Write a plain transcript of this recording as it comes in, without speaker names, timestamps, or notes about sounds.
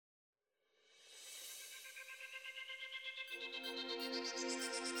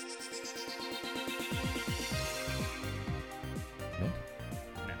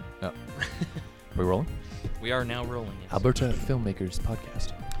we rolling? We are now rolling. Yes. Alberta Filmmakers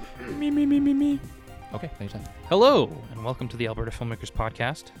Podcast. Me. Okay, anytime. Hello, and welcome to the Alberta Filmmakers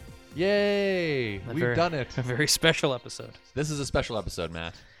Podcast. Yay! We've done it. A very special episode. This is a special episode,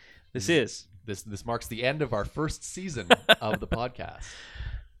 Matt. This marks the end of our first season of the podcast.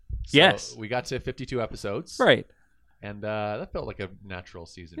 So yes. We got to 52 episodes. Right. And that felt like a natural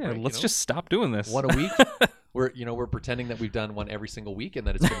season. Yeah, break, let's just stop doing this. One a week. We're pretending that we've done one every single week and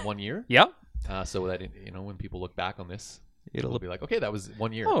that it's been 1 year. Yep. So that when people look back on this, It'll be like, okay, that was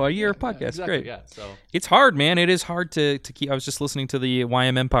 1 year. Oh, a year of podcast. Exactly, Great. Yeah. So it's hard, man. It is hard to keep. I was just listening to the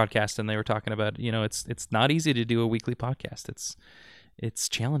YMM podcast, and they were talking about it's not easy to do a weekly podcast. It's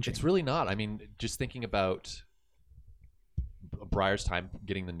challenging. It's really not. I mean, just thinking about Briar's time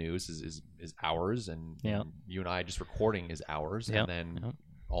getting the news is hours, and you and I just recording is hours, and then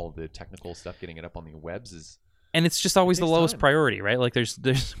all of the technical stuff, getting it up on the webs is. And it's just always the lowest priority, right? Like there's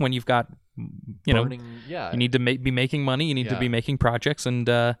when you've got, Burning, you need to be making money, you need to be making projects, and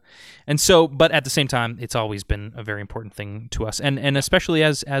so, but at the same time, it's always been a very important thing to us, and especially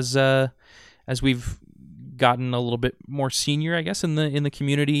as we've gotten a little bit more senior, I guess, in the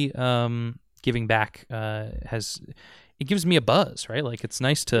community, giving back it gives me a buzz, right? Like it's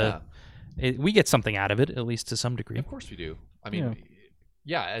nice to we get something out of it, at least to some degree. Of course we do. I mean,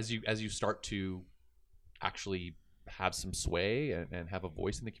 as you start to actually have some sway and have a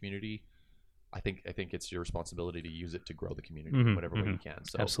voice in the community, I think it's your responsibility to use it to grow the community in whatever way you can.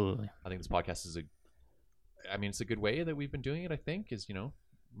 So absolutely, I think this podcast is it's a good way that we've been doing it. I think is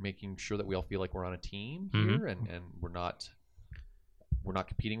making sure that we all feel like we're on a team here, and we're not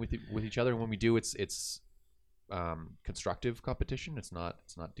competing with each other. And when we do, it's constructive competition. It's not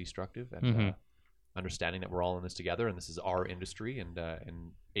destructive, and understanding that we're all in this together, and this is our industry, and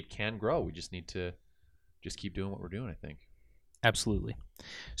it can grow. We just need to just keep doing what we're doing, I think. Absolutely.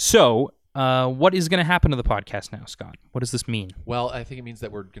 So, what is going to happen to the podcast now, Scott? What does this mean? Well, I think it means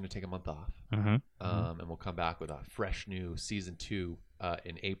that we're going to take a month off, and we'll come back with a fresh new season 2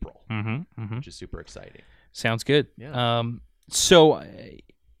 in April, which is super exciting. Sounds good. Yeah. So,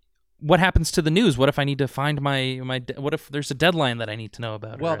 what happens to the news? What if I need to find my? What if there's a deadline that I need to know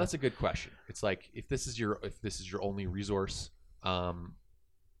about? Well, that's a good question. It's like if this is your only resource,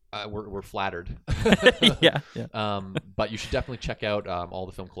 we're flattered. yeah. But you should definitely check out all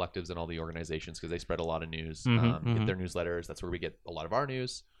the film collectives and all the organizations, because they spread a lot of news. Get their newsletters. That's where we get a lot of our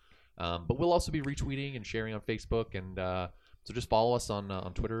news. But we'll also be retweeting and sharing on Facebook, and so just follow us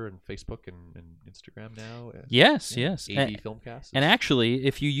on Twitter and Facebook and Instagram now. Yes. AB Filmcast. And actually,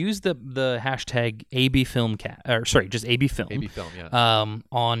 if you use the hashtag AB Filmcast, just AB Film. AB Film, yeah.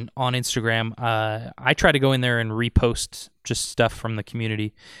 On Instagram, I try to go in there and repost just stuff from the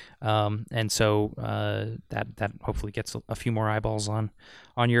community, and so that hopefully gets a few more eyeballs on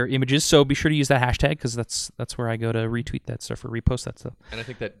your images. So be sure to use that hashtag, because that's where I go to retweet that stuff or repost that stuff. And I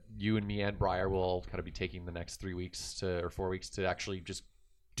think that you and me and Briar will kind of be taking the next 3 weeks or 4 weeks to actually just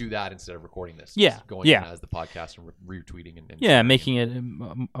do that instead of recording this. Just going in as the podcast and retweeting and making it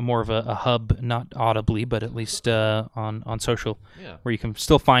a more of a hub, not audibly, but at least on social, where you can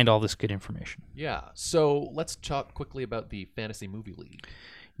still find all this good information. Yeah. So let's talk quickly about the Fantasy Movie League.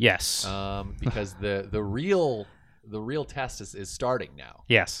 Yes. Because the real test is starting now.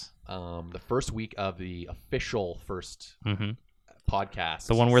 Yes. The first week of the official first podcast.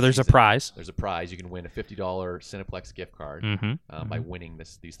 The one where there's a prize. There's a prize. You can win a $50 Cineplex gift card by winning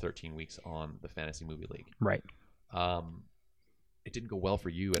these 13 weeks on the Fantasy Movie League. Right. It didn't go well for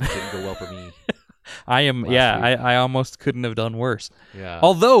you, and it didn't go well for me. I almost couldn't have done worse. Yeah.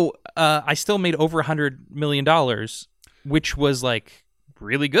 Although I still made over $100 million, which was like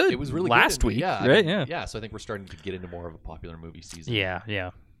really good. It was really last good. week, right? Yeah. So I think we're starting to get into more of a popular movie season. Yeah.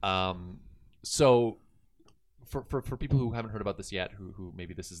 So for people who haven't heard about this yet, who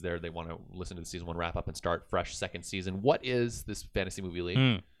maybe this is they want to listen to the season 1 wrap up and start fresh second season. What is this Fantasy Movie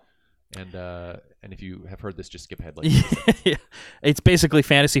League? And if you have heard this, just skip ahead. It's basically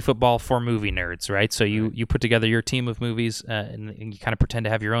fantasy football for movie nerds, right? So you put together your team of movies, and you kind of pretend to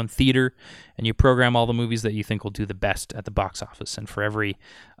have your own theater, and you program all the movies that you think will do the best at the box office. And for every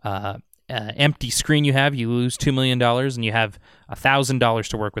empty screen you have, you lose $2 million, and you have $1,000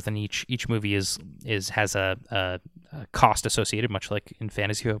 to work with. And each movie has a cost associated, much like in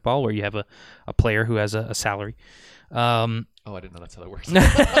fantasy football, where you have a player who has a salary. I didn't know that's how that works.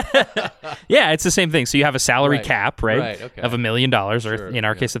 Yeah, it's the same thing. So you have a salary cap, right? Right, okay. Of $1 million, or in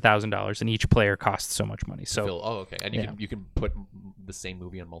our case, $1,000, and each player costs so much money. So okay. And you can put the same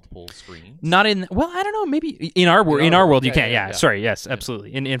movie on multiple screens? Not in, well, I don't know, maybe in our world you can. Yeah. Sorry, yes,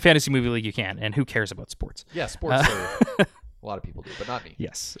 absolutely. In Fantasy Movie League you can, and who cares about sports? Yeah, sports are A lot of people do, but not me.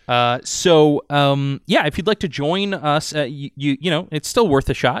 Yes. If you'd like to join us, you know, it's still worth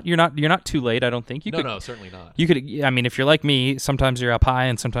a shot. You're not too late, I don't think. No, certainly not. You could. I mean, if you're like me, sometimes you're up high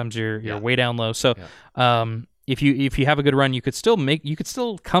and sometimes you're way down low. So, if you have a good run, you could still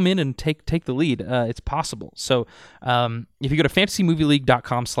come in and take the lead. It's possible. So, if you go to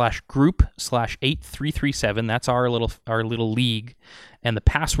fantasymovieleague.com/group/8337, that's our little league. And the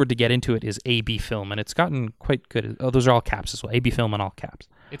password to get into it is AB Film, and it's gotten quite good. Oh, those are all caps as well. AB Film in all caps.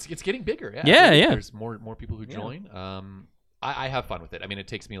 It's getting bigger. Yeah. There's more people who join. I have fun with it. I mean, it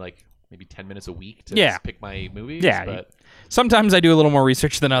takes me like maybe 10 minutes a week to just pick my movies. Yeah. But sometimes I do a little more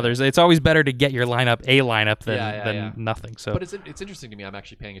research than others. It's always better to get your lineup than nothing. So, but it's interesting to me. I'm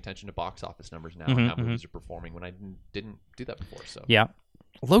actually paying attention to box office numbers now and how movies are performing when I didn't do that before. So yeah.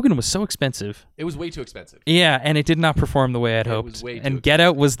 Logan was so expensive. It was way too expensive. Yeah, and it did not perform the way I'd hoped. Was way too and Get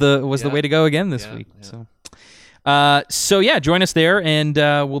Out was the way to go again this week. Yeah. So join us there, and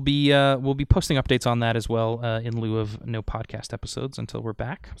we'll be posting updates on that as well in lieu of no podcast episodes until we're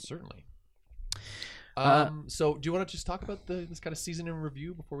back. Certainly. So do you want to just talk about this kind of season in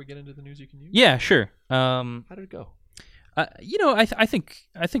review before we get into the news you can use? Yeah, sure. How did it go? I think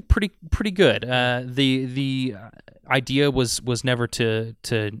pretty good. The idea was never to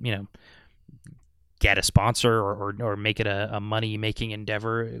get a sponsor or make it a money making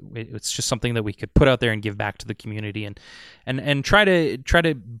endeavor. It's just something that we could put out there and give back to the community and try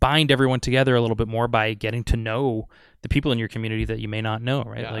to bind everyone together a little bit more by getting to know the people in your community that you may not know.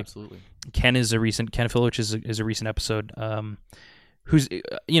 Right? Yeah, absolutely. Ken Filovich is a recent episode. Who's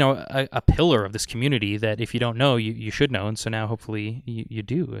a pillar of this community that if you don't know, you should know, and so now hopefully you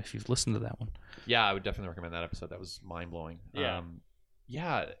do if you've listened to that one. Yeah, I would definitely recommend that episode. That was mind blowing. And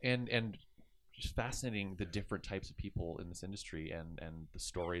just fascinating the different types of people in this industry and the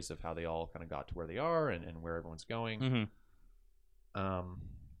stories of how they all kind of got to where they are and where everyone's going. Mm-hmm. I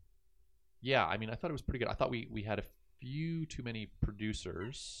mean, I thought it was pretty good. I thought we had a few too many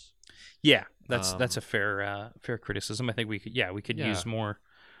producers. Yeah, that's a fair criticism. I think we could use more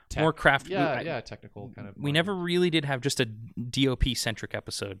craft. Technical kind of. We never really did have just a DOP centric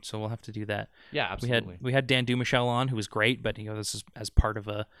episode, so we'll have to do that. Yeah, absolutely. We had Dan Dumichel on, who was great, but this is as part of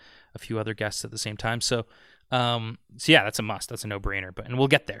a few other guests at the same time. So that's a must. That's a no brainer. And we'll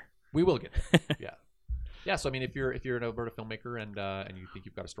get there. We will get there. Yeah. Yeah, so I mean, if you're an Alberta filmmaker and you think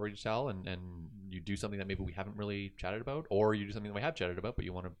you've got a story to tell and you do something that maybe we haven't really chatted about, or you do something that we have chatted about, but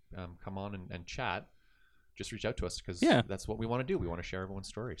you want to come on and chat, just reach out to us because that's what we want to do. We want to share everyone's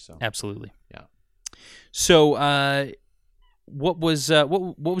story. So absolutely, yeah. So, what was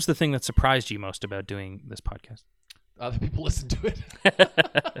the thing that surprised you most about doing this podcast? Other people listen to it.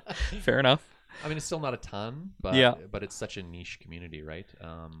 Fair enough. I mean, it's still not a ton, but it's such a niche community, right?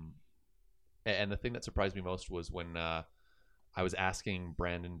 And the thing that surprised me most was when I was asking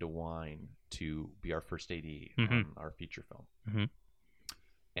Brandon DeWine to be our first AD on our feature film. Mm-hmm.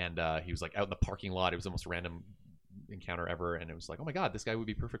 And he was like out in the parking lot. It was the most random encounter ever. And it was like, oh my God, this guy would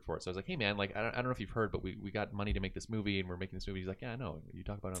be perfect for it. So I was like, hey man, like, I don't know if you've heard, but we got money to make this movie and we're making this movie. He's like, yeah, I know. You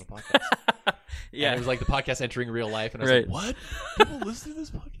talk about it on the podcast. Yeah. And it was like the podcast entering real life. And I was like, what? People listen to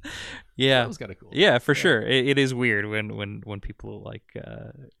this podcast? Yeah. That was kind of cool. Yeah, for sure. It is weird when people like,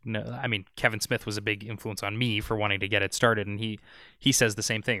 I mean, Kevin Smith was a big influence on me for wanting to get it started. And he says the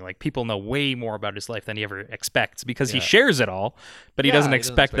same thing. Like, people know way more about his life than he ever expects because he shares it all, but he doesn't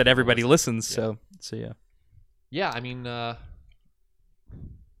expect that everybody listens. So yeah. Yeah, I mean, I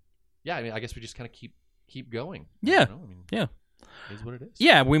guess we just kind of keep going. Yeah. It is what it is.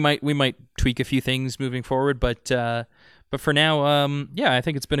 Yeah, we might tweak a few things moving forward, but for now, I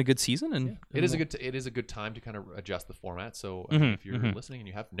think it's been a good season, and it is a good time to kind of adjust the format. So if you're listening and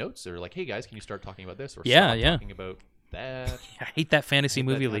you have notes, or like, hey guys, can you start talking about this, or stop talking about that? I hate that fantasy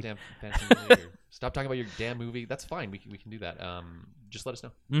movie league. Fantasy movie league. Stop talking about your damn movie. That's fine. We can do that. Just let us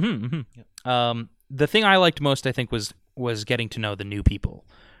know. Yeah. The thing I liked most, I think, was getting to know the new people.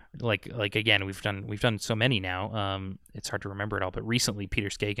 Like again, we've done so many now. It's hard to remember it all, but recently Peter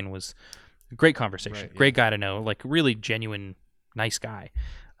Skagen was a great conversation, great guy to know, like really genuine, nice guy.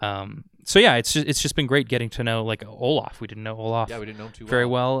 It's just been great getting to know like Olaf. We didn't know Olaf. Yeah, we didn't know him too very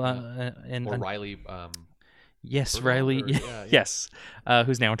well. Or Riley. Yes, Riley. Yes,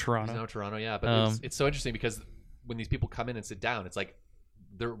 who's now in Toronto. He's now in Toronto. Yeah, but it's so interesting because when these people come in and sit down, it's like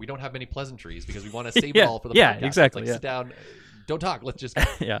we don't have many pleasantries because we want to save it all for the podcast. Yeah, exactly. It's like, sit down. Don't talk. Let's just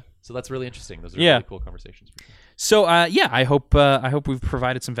So that's really interesting. Those are really cool conversations. For sure. So I hope we've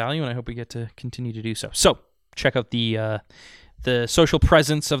provided some value, and I hope we get to continue to do so. So check out the social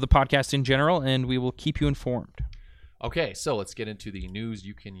presence of the podcast in general, and we will keep you informed. Okay, so let's get into the news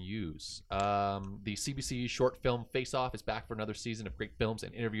you can use. The CBC Short Film Face-Off is back for another season of great films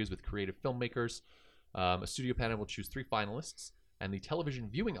and interviews with creative filmmakers. A studio panel will choose 3 finalists, and the television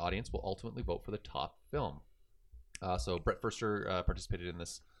viewing audience will ultimately vote for the top film. So Brett Furster participated in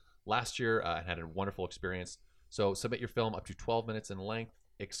this last year and had a wonderful experience. So submit your film up to 12 minutes in length,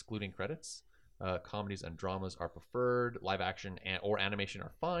 excluding credits. Comedies and dramas are preferred. Live action or animation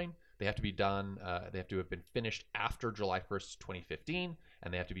are fine. They have to be done. They have to have been finished after July 1st, 2015,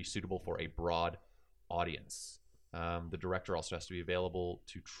 and they have to be suitable for a broad audience. The director also has to be available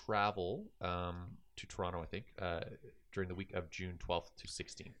to travel to Toronto, I think, during the week of June 12th to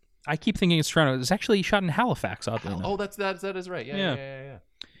 16th. I keep thinking it's Toronto. It's actually shot in Halifax, oddly enough. Oh, that is right. Yeah,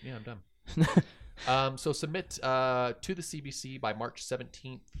 I'm done. So submit to the CBC by March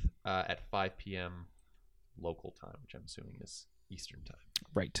 17th at 5 p.m. local time, which I'm assuming is Eastern time.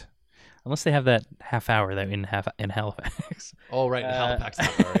 Right. Unless they have that half hour that in Halifax. Oh, right. Halifax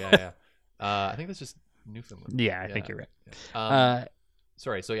half hour. Yeah. I think that's just Newfoundland. Yeah, I think you're right.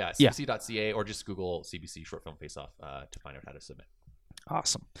 Sorry. So, cbc.ca or just Google CBC Short Film Face-Off to find out how to submit.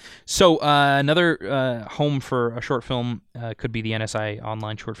 Awesome. So another home for a short film could be the NSI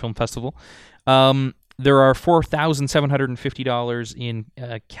Online Short Film Festival. There are $4,750 in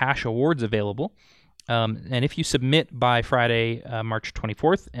cash awards available. And if you submit by Friday, March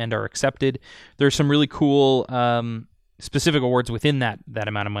 24th, and are accepted, there's some really cool specific awards within that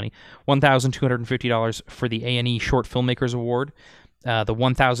amount of money. $1,250 for the A&E Short Filmmakers Award, the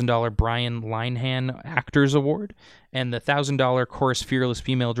 $1,000 Brian Linehan Actors Award, and the $1,000 Chorus Fearless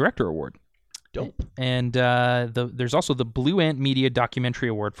Female Director Award. Dope. And there's also the Blue Ant Media Documentary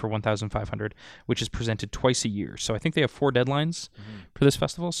Award for $1,500, which is presented twice a year. So I think they have 4 deadlines for this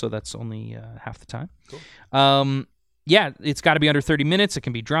festival, so that's only half the time. Cool. Yeah, it's got to be under 30 minutes. It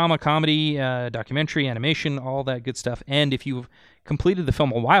can be drama, comedy, documentary, animation, all that good stuff. And if you've completed the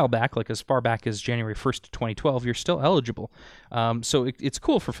film a while back, like as far back as January 1st, 2012, you're still eligible. So it's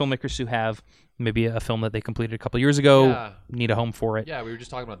cool for filmmakers who have maybe a film that they completed a couple years ago, need a home for it. Yeah, we were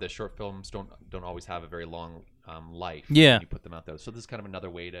just talking about this. Short films don't always have a very long life when you put them out there. So this is kind of another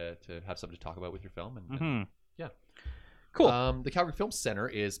way to have something to talk about with your film. And yeah. Cool. The Calgary Film Center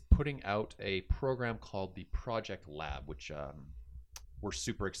is putting out a program called the Project Lab, which we're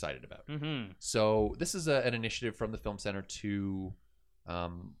super excited about. So this is an initiative from the Film Center to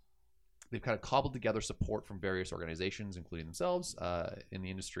they've kind of cobbled together support from various organizations, including themselves, in the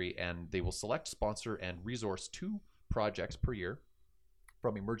industry, and they will select, sponsor, and resource 2 projects per year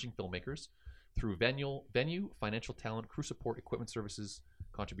from emerging filmmakers through venue, financial talent, crew support, equipment services,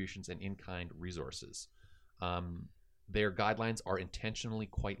 contributions, and in-kind resources. Their guidelines are intentionally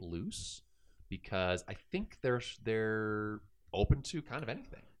quite loose because I think they're open to kind of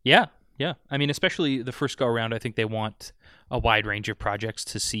anything. Yeah. I mean, especially the first go around, I think they want a wide range of projects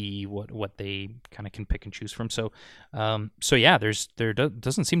to see what they kind of can pick and choose from. So yeah, there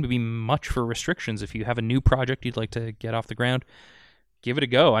doesn't seem to be much for restrictions. If you have a new project you'd like to get off the ground, give it a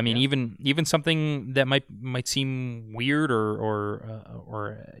go. I mean, even something that might seem weird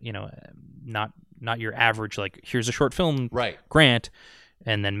or not your average, like here's a short film grant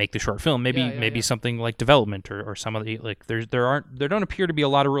and then make the short film. Maybe something like development or some of the, like there don't appear to be a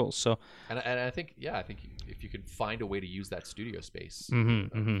lot of rules. So and I think if you could find a way to use that studio space,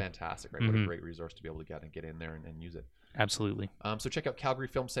 fantastic, right? What a great resource to be able to get in there and use it. Absolutely. So check out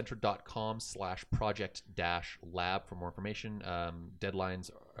calgaryfilmcenter.com/project-lab for more information. Deadlines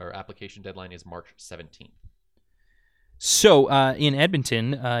or application deadline is March 17th. So in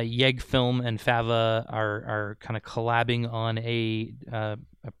Edmonton, Yeg Film and Fava are kind of collabing on a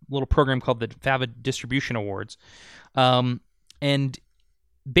little program called the Fava Distribution Awards. And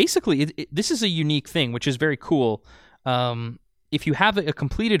basically, this is a unique thing, which is very cool. If you have a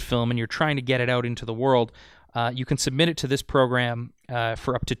completed film and you're trying to get it out into the world, you can submit it to this program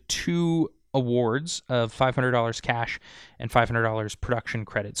for up to 2 awards of $500 cash and $500 production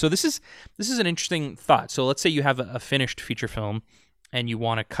credit. So this is an interesting thought. So let's say you have a finished feature film and you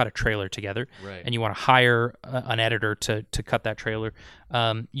want to cut a trailer together, and you want to hire an editor to cut that trailer.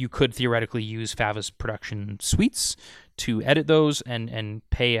 You could theoretically use Fava's production suites to edit those and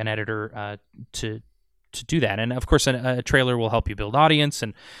pay an editor to do that. And of course, a trailer will help you build audience,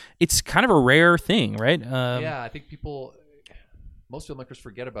 and it's kind of a rare thing, right? I think most filmmakers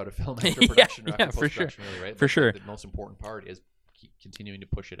forget about a film after production or after post-production, really, right? For sure. The most important part is continuing to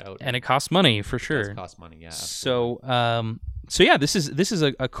push it out. And it costs money, for sure. It does cost money, yeah. Absolutely. So yeah, this is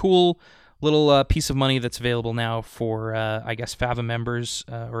a cool little piece of money that's available now for, I guess, FAVA members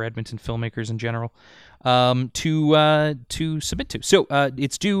or Edmonton filmmakers in general to submit to. So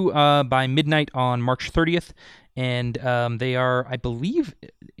it's due by midnight on March 30th, and they are, I believe,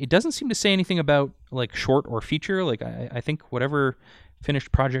 it doesn't seem to say anything about like short or feature. Like I think whatever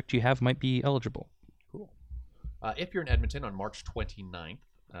finished project you have might be eligible. Cool. If you're in Edmonton on March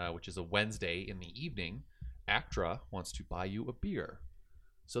 29th, which is a Wednesday in the evening, ACTRA wants to buy you a beer.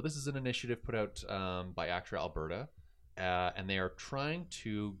 So this is an initiative put out by ACTRA Alberta, and they are trying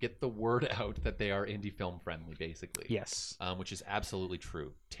to get the word out that they are indie film friendly, basically. Yes. Which is absolutely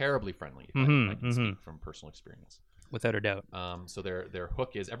true. Terribly friendly, if I can speak from personal experience. Without a doubt. So their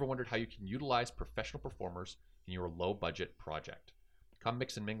hook is, ever wondered how you can utilize professional performers in your low-budget project? Come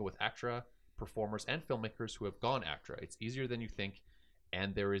mix and mingle with ACTRA performers and filmmakers who have gone ACTRA. It's easier than you think,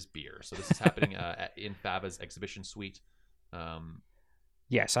 and there is beer. So this is happening in FAVA's exhibition suite.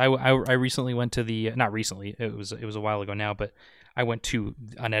 Yes, I recently went to the, not recently, it was a while ago now, but I went to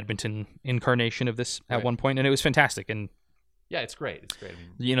an Edmonton incarnation of this at one point, and it was fantastic. And yeah, it's great. It's great. I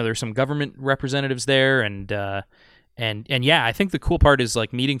mean, you know, there's some government representatives there, and yeah, I think the cool part is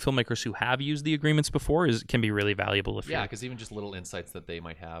like meeting filmmakers who have used the agreements before can be really valuable. Because even just little insights that they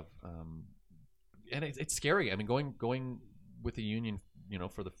might have, and it's scary. I mean, going with a union, you know,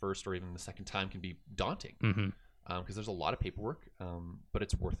 for the first or even the second time can be daunting. Because there's a lot of paperwork, but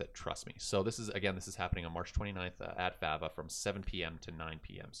it's worth it, trust me. So this is happening on March 29th at FAVA from 7 p.m. to 9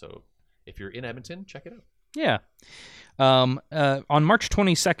 p.m. So if you're in Edmonton, check it out. Yeah. On March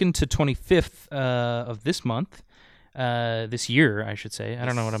 22nd to 25th of this month, this year, I should say. I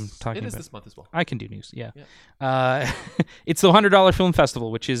don't know what I'm talking about. It is this month as well. I can do news, yeah. It's the $100 Film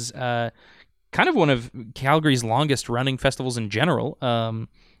Festival, which is kind of one of Calgary's longest running festivals in general.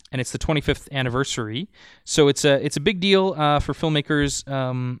 And it's the 25th anniversary, so it's a big deal for filmmakers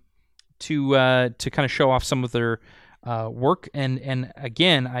to kind of show off some of their work. And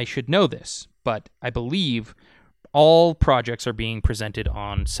again, I should know this, but I believe all projects are being presented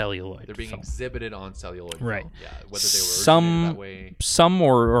on celluloid. They're being film. Exhibited on celluloid right. film. Yeah, whether they were originated that way. Some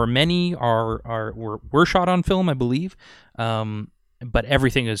or many were shot on film, I believe. But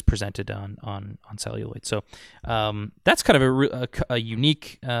everything is presented on celluloid. So that's kind of a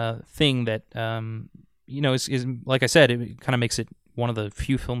unique thing that you know is like I said, it kind of makes it one of the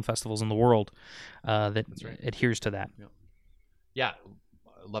few film festivals in the world that adheres to that. Yeah,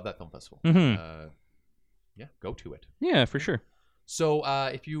 I love that film festival. Yeah, go to it. Yeah, for sure. So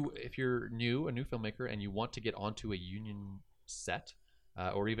if you're a new filmmaker and you want to get onto a union set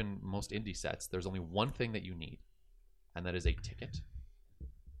or even most indie sets, there's only one thing that you need, and that is a ticket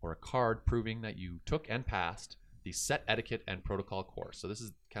or a card proving that you took and passed the set etiquette and protocol course. So this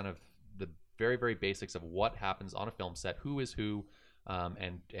is kind of the very, very basics of what happens on a film set, who is who,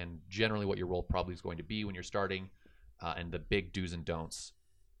 and generally what your role probably is going to be when you're starting, and the big do's and don'ts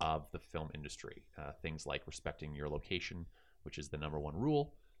of the film industry. Things like respecting your location, which is the number one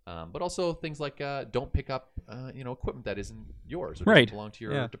rule, but also things like don't pick up equipment that isn't yours or doesn't belong to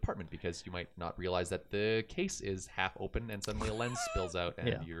your department, because you might not realize that the case is half open and suddenly a lens spills out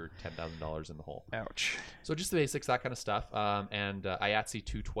and you're $10,000 in the hole. Ouch. So just the basics, that kind of stuff. And IATSE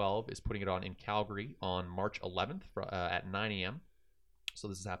 212 is putting it on in Calgary on March 11th at 9 a.m. So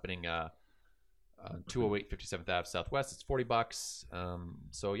this is happening 208 57th Ave Southwest. It's $40.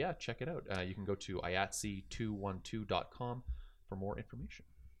 So yeah, check it out. You can go to IATSE212.com for more information.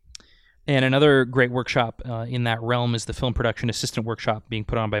 And another great workshop in that realm is the Film Production Assistant Workshop being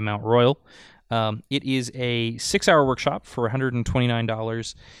put on by Mount Royal. It is a 6-hour workshop for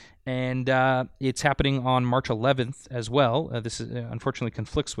 $129, and it's happening on March 11th as well. This is, unfortunately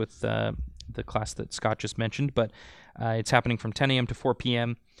conflicts with the class that Scott just mentioned, but it's happening from 10 a.m. to 4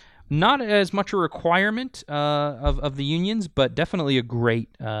 p.m. Not as much a requirement of the unions, but definitely a great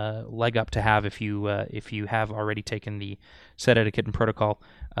leg up to have if you have already taken the set etiquette and protocol.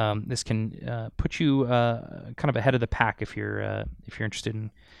 This can put you kind of ahead of the pack if you're interested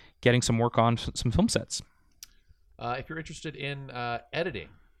in getting some work on some film sets. If you're interested in editing,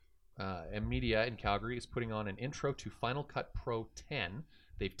 Media in Calgary is putting on an intro to Final Cut Pro 10.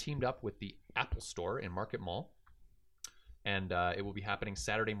 They've teamed up with the Apple Store in Market Mall. And it will be happening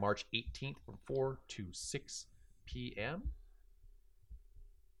Saturday, March 18th from 4 to 6 p.m.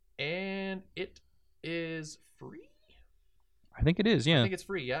 And it is free? I think it is, yeah. I think it's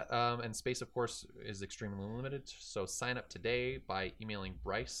free, yeah. And space, of course, is extremely limited. So sign up today by emailing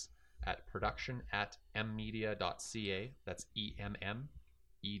Bryce at production@mmedia.ca. That's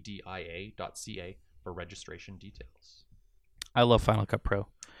EMMEDIA.ca for registration details. I love Final Cut Pro.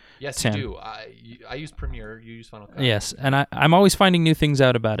 Yes, 10. you do. I use Premiere. You use Final Cut. Yes, and I'm always finding new things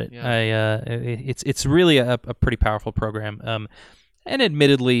out about it. Yeah. It's really a pretty powerful program. And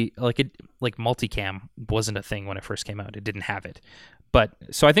admittedly, like multicam wasn't a thing when it first came out. It didn't have it, but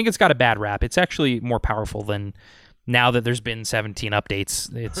so I think it's got a bad rap. It's actually more powerful than now that there's been 17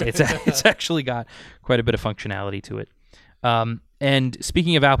 updates. It's actually got quite a bit of functionality to it. And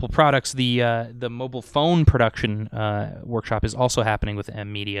speaking of Apple products, the mobile phone production workshop is also happening with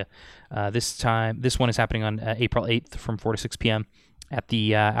M Media. This one is happening on April 8th from 4 to 6 p.m. at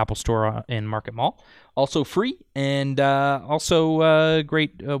the Apple Store in Market Mall. Also free, and also a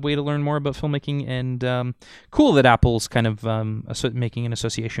great way to learn more about filmmaking. And cool that Apple's kind of making an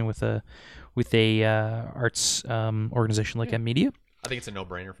association with a arts organization like M Media. I think it's a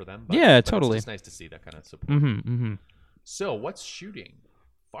no-brainer for them. But totally. It's nice to see that kind of support. Mm-hmm. So, what's shooting?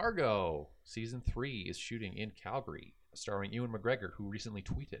 Fargo Season 3 is shooting in Calgary, starring Ewan McGregor, who recently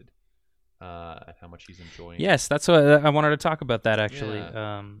tweeted at how much he's enjoying. Yes, that's what I wanted to talk about that, actually.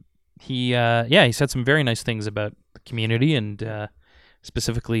 Yeah. He said some very nice things about the community and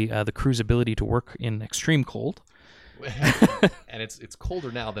specifically the crew's ability to work in extreme cold. And it's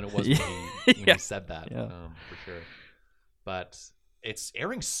colder now than it was when he said that, for sure. But it's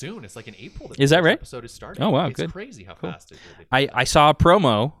airing soon. It's like in April. Is that right? Episode is starting. Oh wow, it's good. crazy how fast it is. I saw a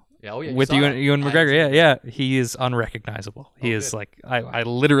promo. Yeah, with Ewan McGregor. Yeah. He is unrecognizable. He is like I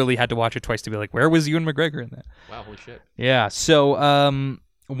literally had to watch it twice to be like, where was Ewan McGregor in that? Wow, holy shit. Yeah. So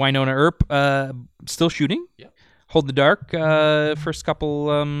Wynonna Earp still shooting. Yeah. Hold the Dark. First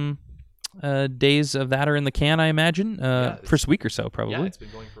couple days of that are in the can, I imagine. First week or so, probably. Yeah, it's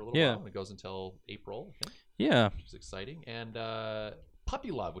been going for a little while. It goes until April, I think. Yeah. Which is exciting. And Puppy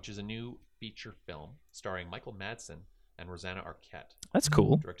Love, which is a new feature film starring Michael Madsen and Rosanna Arquette. That's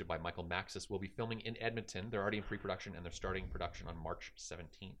cool. Directed by Michael Maxis. Will be filming in Edmonton. They're already in pre-production, and they're starting production on March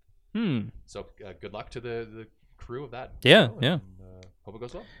 17th. So good luck to the crew of that. Yeah. Hope it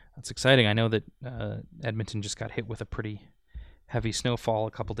goes well. That's exciting. I know that Edmonton just got hit with a pretty heavy snowfall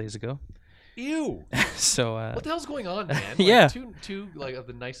a couple days ago. Ew. So what the hell's going on, man? Yeah. Two like of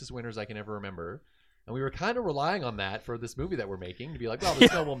the nicest winters I can ever remember. And we were kind of relying on that for this movie that we're making to be like, well, the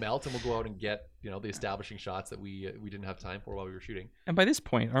snow will melt and we'll go out and get, the establishing shots that we didn't have time for while we were shooting. And by this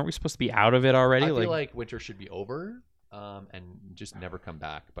point, aren't we supposed to be out of it already? I feel like winter should be over and just never come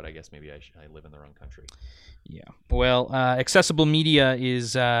back. But I guess maybe I live in the wrong country. Yeah. Well, Accessible Media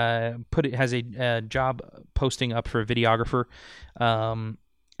has a job posting up for a videographer.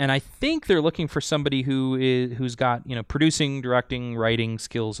 And I think they're looking for somebody who's got producing, directing, writing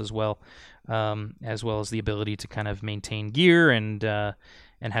skills as well as the ability to kind of maintain gear and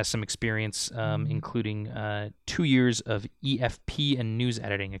has some experience, including 2 years of EFP and news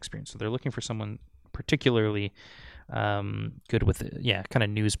editing experience. So they're looking for someone particularly good with kind of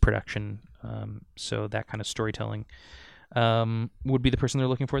news production. So that kind of storytelling would be the person they're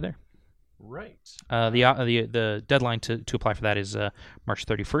looking for there. Right. The deadline to apply for that is March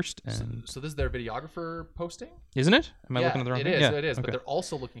 31st. And so this is their videographer posting? Isn't it? Am I looking at the wrong thing? Yeah, it is. Okay. But they're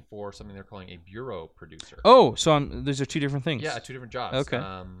also looking for something they're calling a bureau producer. Oh, so those are two different things. Yeah, two different jobs. Okay.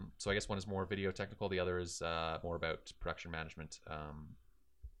 So I guess one is more video technical. The other is more about production management,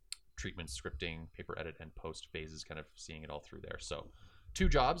 treatment, scripting, paper edit, and post phases, kind of seeing it all through there. So 2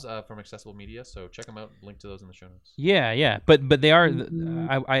 jobs from Accessible Media, so check them out. Link to those in the show notes. Yeah, but they are.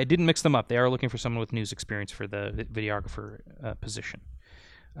 I didn't mix them up. They are looking for someone with news experience for the videographer position.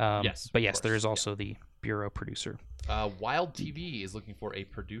 Yes, but yes, there is also the bureau producer. Wild TV is looking for a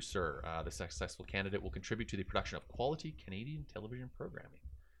producer. The successful candidate will contribute to the production of quality Canadian television programming.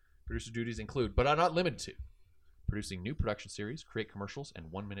 Producer duties include, but are not limited to, producing new production series, create commercials and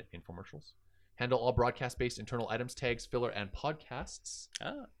 1-minute infomercials. Handle all broadcast-based internal items, tags, filler, and podcasts,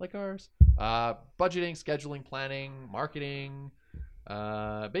 like ours. Budgeting, scheduling, planning, marketing,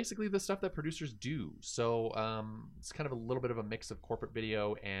 basically the stuff that producers do. So it's kind of a little bit of a mix of corporate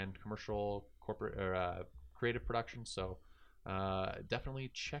video and commercial, corporate or creative production. So definitely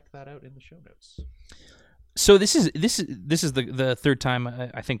check that out in the show notes. So this is the third time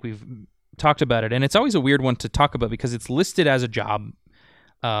I think we've talked about it, and it's always a weird one to talk about because it's listed as a job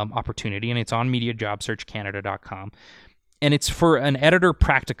opportunity, and it's on MediaJobSearchCanada.com, and it's for an editor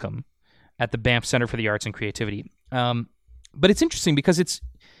practicum at the Banff Centre for the Arts and Creativity. But it's interesting because it's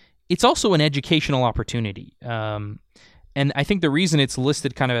also an educational opportunity, and I think the reason it's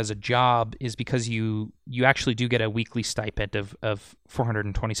listed kind of as a job is because you actually do get a weekly stipend of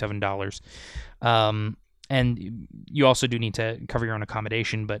 $427, and you also do need to cover your own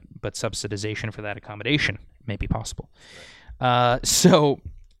accommodation, but subsidization for that accommodation may be possible. So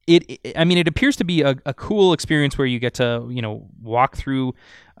it appears to be a cool experience where you get to, walk through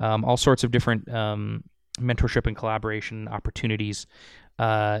all sorts of different mentorship and collaboration opportunities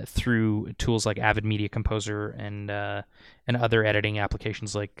through tools like Avid Media Composer and other editing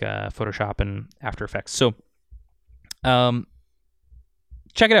applications like Photoshop and After Effects. So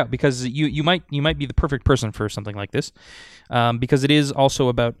check it out, because you might be the perfect person for something like this, because it is also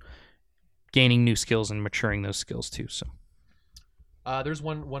about gaining new skills and maturing those skills too. So there's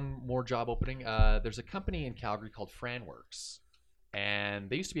one more job opening. There's a company in Calgary called FranWorks, and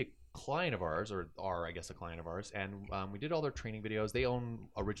they used to be a client of ours, or are, I guess, a client of ours, and we did all their training videos. They own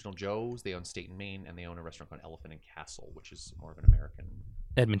Original Joe's, they own State and Main, and they own a restaurant called Elephant and Castle, which is more of an American.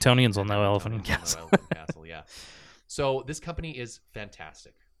 Edmontonians will know Elephant and Castle. Elephant and Castle, yeah. So this company is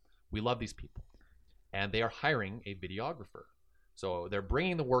fantastic. We love these people, and they are hiring a videographer. So they're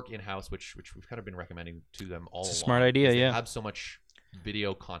bringing the work in-house, which we've kind of been recommending to them all along. It's a smart idea, yeah. They have so much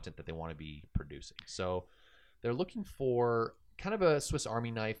video content that they want to be producing. So they're looking for kind of a Swiss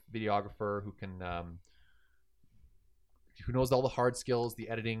Army knife videographer who can, who knows all the hard skills, the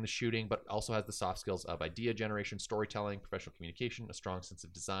editing, the shooting, but also has the soft skills of idea generation, storytelling, professional communication, a strong sense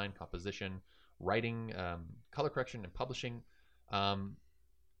of design, composition, writing, color correction, and publishing.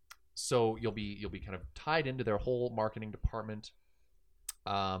 So you'll be kind of tied into their whole marketing department.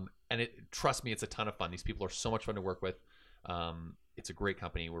 And trust me, it's a ton of fun. These people are so much fun to work with. It's a great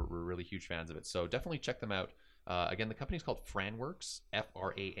company. We're really huge fans of it. So definitely check them out. Again, the company is called FranWorks,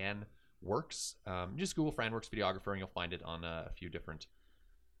 F-R-A-N Works. Just Google FranWorks videographer and you'll find it on a few different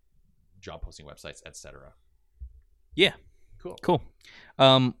job posting websites, etc. Yeah. Cool.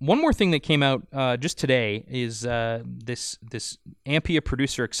 One more thing that came out just today is this Ampia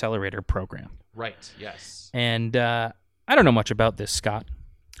Producer Accelerator program. Right, yes. And I don't know much about this, Scott,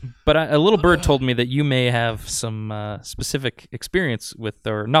 but a little bird told me that you may have some specific experience with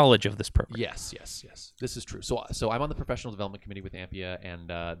or knowledge of this program. Yes. This is true. So I'm on the professional development committee with Ampia,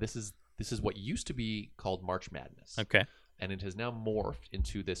 and this is what used to be called March Madness. Okay. And it has now morphed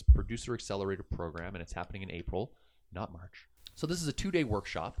into this Producer Accelerator program, and it's happening in April, not March. So this is a 2-day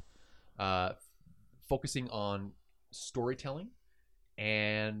workshop focusing on storytelling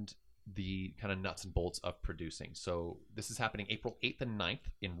and the kind of nuts and bolts of producing. So this is happening April 8th and 9th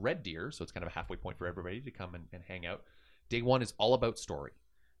in Red Deer, so it's kind of a halfway point for everybody to come and hang out. Day one is all about story.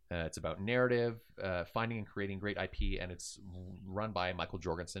 It's about narrative, finding and creating great IP, and it's run by Michael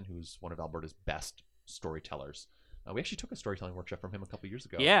Jorgensen, who's one of Alberta's best storytellers. We actually took a storytelling workshop from him a couple years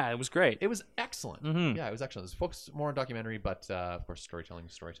ago. Yeah, it was great. It was excellent. Mm-hmm. Yeah, it was excellent. It was focused more on documentary, but of course, storytelling.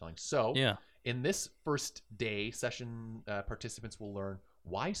 So yeah. In this first day session, participants will learn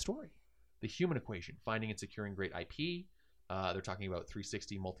why story, the human equation, finding and securing great IP. They're talking about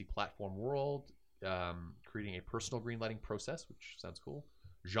 360 multi-platform world, creating a personal greenlighting process, which sounds cool,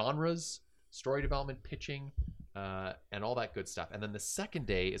 genres, story development, pitching, and all that good stuff. And then the second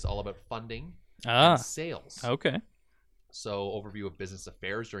day is all about funding and sales. Okay. So overview of business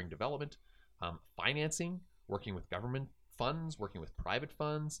affairs during development, financing, working with government funds, working with private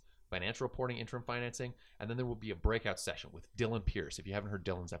funds, financial reporting, interim financing, and then there will be a breakout session with Dylan Pierce. If you haven't heard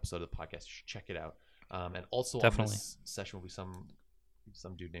Dylan's episode of the podcast, you should check it out. And also Definitely. On this session will be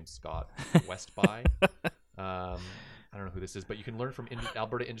some dude named Scott Westby. I don't know who this is, but you can learn from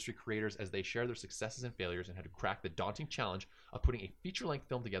Alberta industry creators as they share their successes and failures and how to crack the daunting challenge of putting a feature-length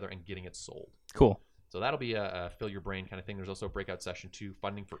film together and getting it sold. Cool. So that'll be a fill your brain kind of thing. There's also a breakout session too,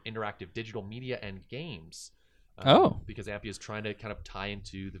 funding for interactive digital media and games. Because Ampia is trying to kind of tie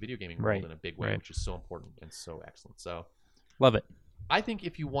into the video gaming world in a big way, which is so important and so excellent. So love it. I think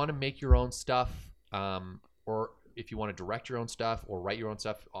if you want to make your own stuff, or if you want to direct your own stuff or write your own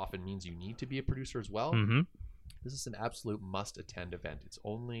stuff, often means you need to be a producer as well. Mm-hmm. This is an absolute must-attend event. It's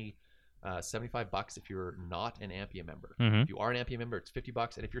only $75 if you're not an Ampia member. Mm-hmm. If you are an Ampia member, it's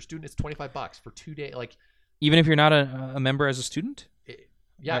 $50, and if you're a student, it's $25 for 2 days. Like, even if you're not a member as a student? If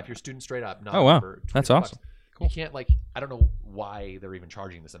you're a student straight up, not a member, that's awesome. Cool. You can't, I don't know why they're even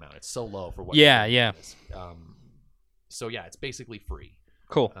charging this amount. It's so low for what. Yeah. So yeah, it's basically free.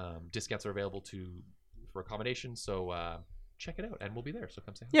 Cool. Discounts are available for accommodations, so check it out, and we'll be there. So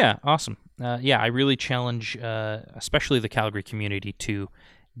come say hi. Yeah, awesome. I really challenge, especially the Calgary community, to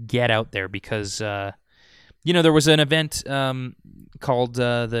get out there because, there was an event called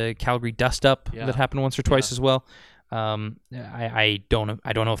the Calgary Dust Up that happened once or twice as well. I don't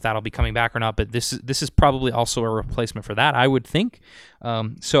know if that'll be coming back or not, but this is probably also a replacement for that, I would think.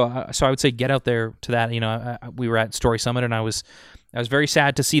 So I would say get out there to that. We were at Story Summit, and I was very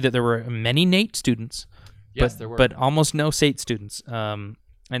sad to see that there were many NAIT students. Yes, there were. But almost no SAIT students. And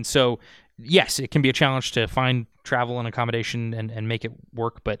so, yes, it can be a challenge to find travel and accommodation and make it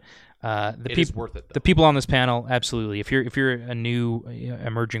work. But it is worth it, though. The people on this panel, absolutely. If you're a new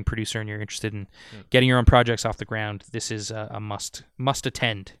emerging producer and you're interested in getting your own projects off the ground, this is a must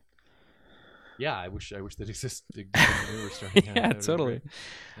attend. Yeah, I wish that existed when we were starting out. Yeah, totally.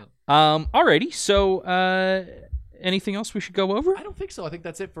 Alrighty, so anything else we should go over? I don't think so. I think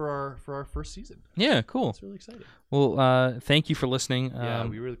that's it for our first season. Yeah, cool. It's really exciting. Well, thank you for listening. Yeah,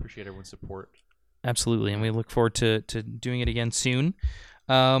 we really appreciate everyone's support. Absolutely, and we look forward to doing it again soon.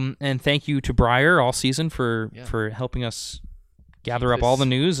 And thank you to Briar all season for helping us gather up all the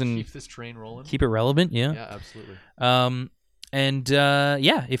news and keep this train rolling. Keep it relevant. Yeah. Yeah, absolutely. And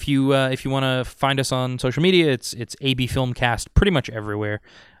if you want to find us on social media, it's AB Filmcast pretty much everywhere.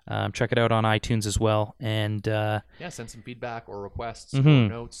 Check it out on iTunes as well. And send some feedback or requests or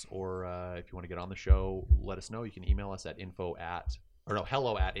notes, or if you want to get on the show, let us know. You can email us at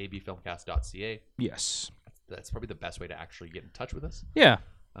hello@abfilmcast.ca. Yes. That's probably the best way to actually get in touch with us. Yeah.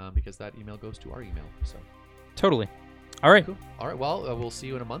 Because that email goes to our email. So. Totally. All right. Cool. All right. Well, we'll see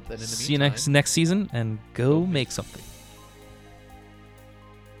you in a month. And in the meantime, see you next season, and go make something.